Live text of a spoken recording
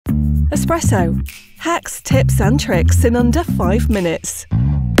Espresso. Hacks, tips and tricks in under 5 minutes.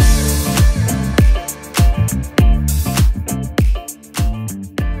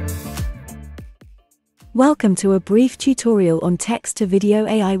 Welcome to a brief tutorial on text-to-video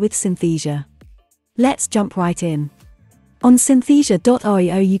AI with Synthesia. Let's jump right in. On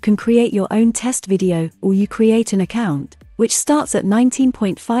synthesia.io you can create your own test video, or you create an account, which starts at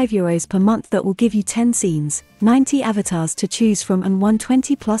 €19.5 per month that will give you 10 scenes, 90 avatars to choose from and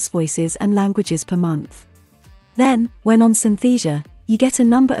 120 plus voices and languages per month. Then, when on Synthesia, you get a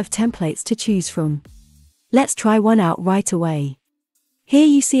number of templates to choose from. Let's try one out right away. Here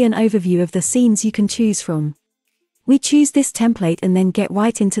you see an overview of the scenes you can choose from. We choose this template and then get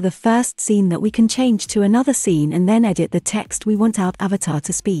right into the first scene that we can change to another scene and then edit the text we want our avatar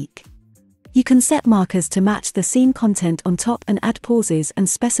to speak. You can set markers to match the scene content on top and add pauses and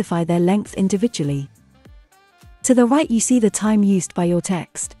specify their length individually. To the right you see the time used by your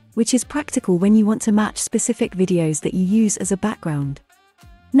text, which is practical when you want to match specific videos that you use as a background.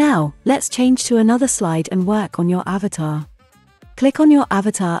 Now, let's change to another slide and work on your avatar. Click on your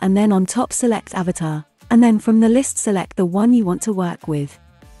avatar and then on top select avatar, and then from the list select the one you want to work with.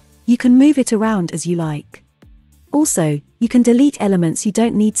 You can move it around as you like. Also, you can delete elements you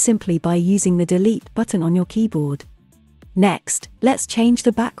don't need simply by using the delete button on your keyboard. Next, let's change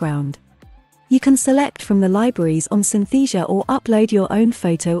the background. You can select from the libraries on Synthesia or upload your own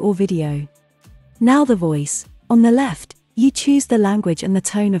photo or video. Now the voice. On the left, you choose the language and the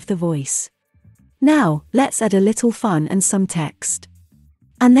tone of the voice. Now, let's add a little fun and some text.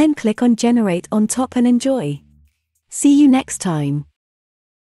 And then click on Generate on top and enjoy. See you next time.